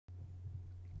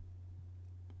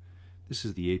This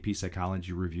is the AP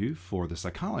Psychology Review for the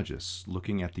Psychologists,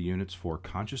 looking at the units for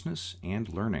consciousness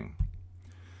and learning.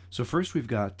 So first we've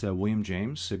got William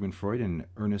James, Sigmund Freud, and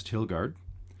Ernest Hilgard.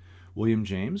 William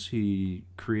James, he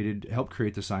helped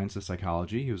create the science of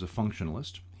psychology. He was a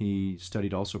functionalist. He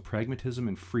studied also pragmatism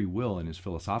and free will in his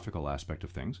philosophical aspect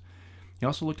of things. He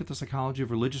also looked at the psychology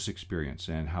of religious experience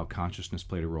and how consciousness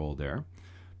played a role there.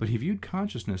 But he viewed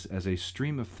consciousness as a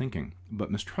stream of thinking,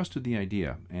 but mistrusted the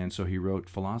idea, and so he wrote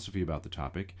philosophy about the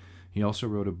topic. He also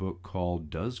wrote a book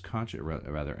called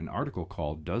an article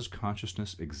called Does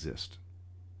Consciousness Exist?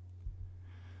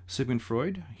 Sigmund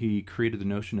Freud, he created the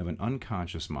notion of an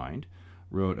unconscious mind,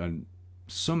 wrote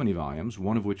so many volumes,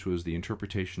 one of which was The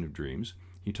Interpretation of Dreams.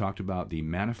 He talked about the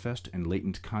manifest and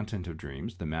latent content of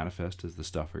dreams. The manifest is the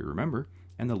stuff we remember,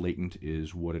 and the latent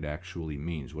is what it actually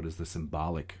means. What is the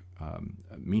symbolic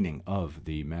meaning of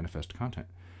the manifest content?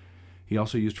 He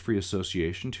also used free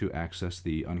association to access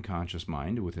the unconscious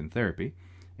mind within therapy,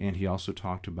 and he also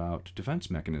talked about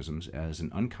defense mechanisms as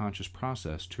an unconscious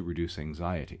process to reduce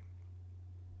anxiety.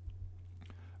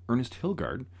 Ernest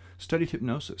Hilgard studied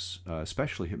hypnosis,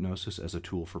 especially hypnosis as a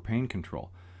tool for pain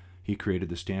control. He created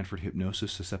the Stanford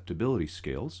Hypnosis Susceptibility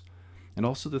Scales, and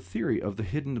also the theory of the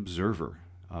hidden observer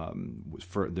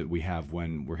that we have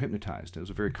when we're hypnotized. It was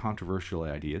a very controversial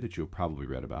idea that you've probably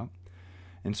read about.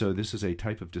 And so this is a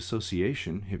type of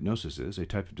dissociation, hypnosis is a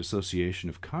type of dissociation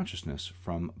of consciousness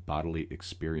from bodily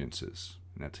experiences.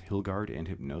 And that's Hilgard and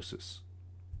hypnosis.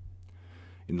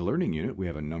 In the learning unit, we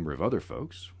have a number of other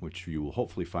folks, which you will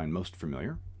hopefully find most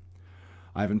familiar.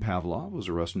 Ivan Pavlov was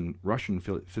a Russian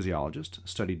physiologist,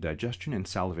 studied digestion and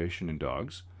salivation in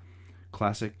dogs.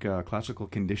 Classical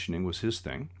conditioning was his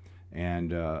thing,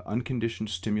 and unconditioned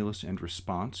stimulus and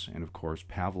response, and of course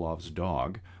Pavlov's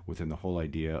dog within the whole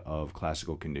idea of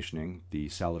classical conditioning, the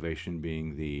salivation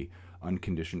being the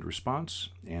unconditioned response,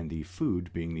 and the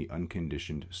food being the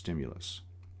unconditioned stimulus.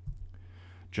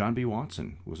 John B.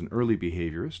 Watson was an early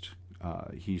behaviorist.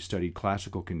 He studied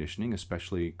classical conditioning,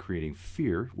 especially creating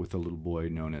fear with a little boy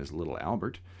known as Little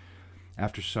Albert.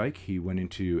 After psych, he went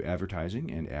into advertising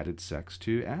and added sex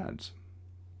to ads.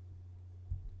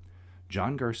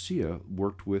 John Garcia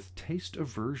worked with taste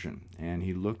aversion, and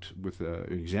he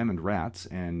examined rats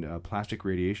and plastic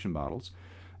radiation bottles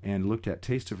and looked at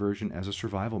taste aversion as a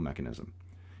survival mechanism.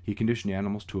 He conditioned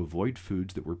animals to avoid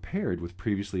foods that were paired with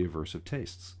previously aversive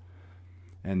tastes.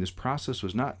 And this process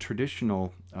was not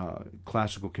traditional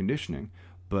classical conditioning,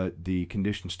 but the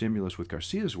conditioned stimulus with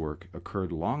Garcia's work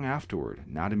occurred long afterward,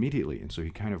 not immediately, and so he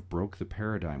kind of broke the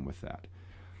paradigm with that.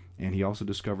 And he also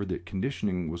discovered that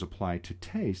conditioning was applied to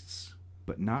tastes,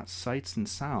 but not sights and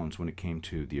sounds when it came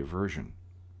to the aversion.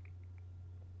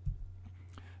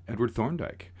 Edward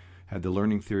Thorndike had the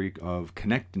learning theory of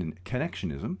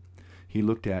connectionism. He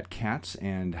looked at cats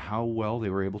and how well they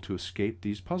were able to escape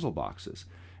these puzzle boxes.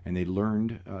 And they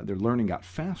learned, their learning got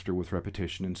faster with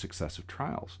repetition and successive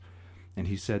trials. And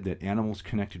he said that animals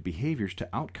connected behaviors to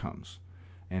outcomes.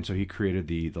 And so he created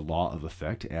the law of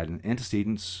effect,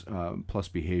 antecedents plus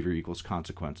behavior equals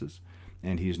consequences.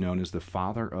 And he's known as the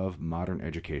father of modern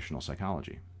educational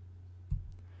psychology.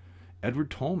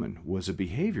 Edward Tolman was a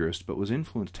behaviorist, but was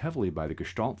influenced heavily by the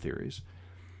Gestalt theories.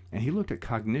 And he looked at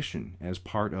cognition as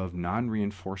part of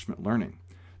non-reinforcement learning.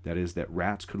 That is, that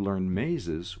rats could learn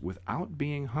mazes without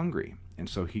being hungry. And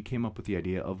so he came up with the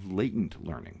idea of latent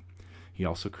learning. He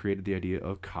also created the idea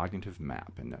of cognitive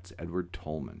map, and that's Edward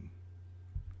Tolman.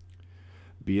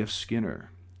 B.F. Skinner,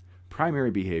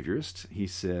 primary behaviorist. He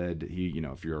said,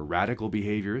 if you're a radical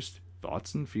behaviorist,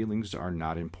 thoughts and feelings are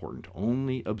not important.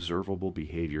 Only observable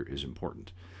behavior is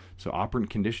important. So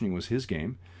operant conditioning was his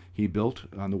game. He built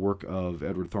on the work of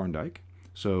Edward Thorndike.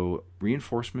 So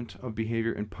reinforcement of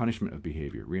behavior and punishment of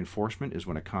behavior. Reinforcement is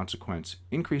when a consequence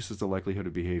increases the likelihood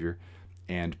of behavior,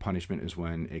 and punishment is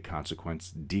when a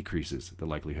consequence decreases the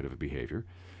likelihood of a behavior.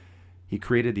 He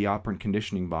created the operant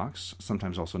conditioning box,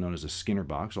 sometimes also known as a Skinner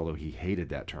box, although he hated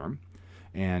that term.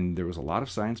 And there was a lot of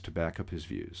science to back up his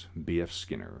views. B.F.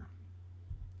 Skinner.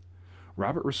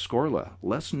 Robert Rescorla,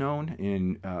 less known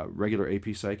in regular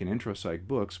AP Psych and Intro Psych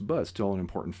books, but still an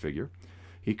important figure.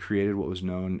 He co-created what was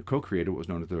known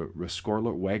as the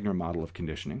Rescorla-Wagner model of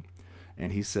conditioning,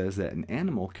 and he says that an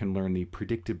animal can learn the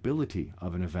predictability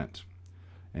of an event.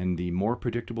 And the more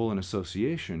predictable an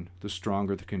association, the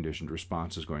stronger the conditioned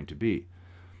response is going to be.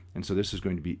 And so this is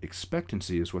going to be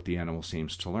expectancy is what the animal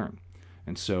seems to learn.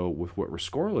 And so with what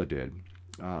Rescorla did,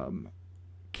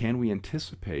 can we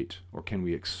anticipate or can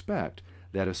we expect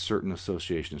that a certain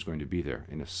association is going to be there?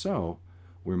 And if so,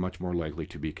 we're much more likely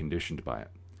to be conditioned by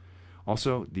it.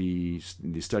 Also, the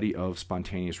study of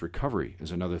spontaneous recovery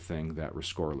is another thing that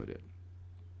Rescorla did.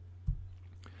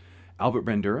 Albert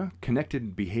Bandura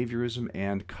connected behaviorism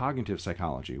and cognitive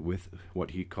psychology with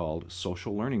what he called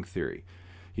social learning theory.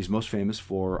 He's most famous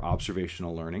for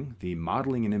observational learning, the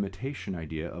modeling and imitation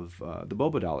idea of the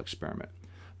Bobo doll experiment.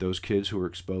 Those kids who were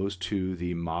exposed to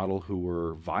the model who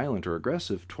were violent or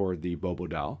aggressive toward the Bobo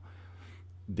doll,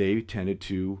 they tended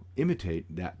to imitate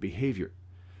that behavior.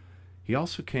 He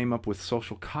also came up with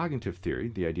social cognitive theory,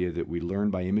 the idea that we learn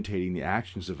by imitating the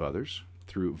actions of others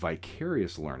through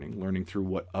vicarious learning, learning through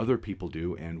what other people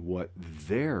do and what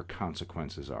their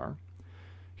consequences are.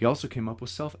 He also came up with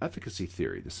self-efficacy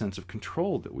theory, the sense of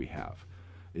control that we have.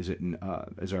 Is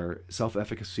our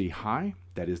self-efficacy high?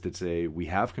 That is to say, we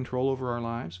have control over our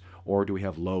lives, or do we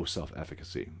have low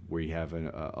self-efficacy, where you have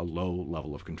a low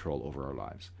level of control over our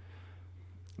lives?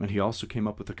 And he also came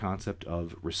up with the concept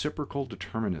of reciprocal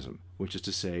determinism, which is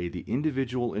to say the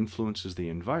individual influences the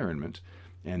environment,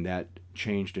 and that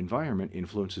changed environment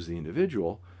influences the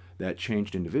individual, that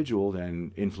changed individual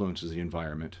then influences the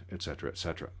environment, etc.,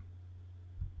 etc.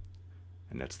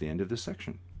 And that's the end of this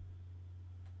section.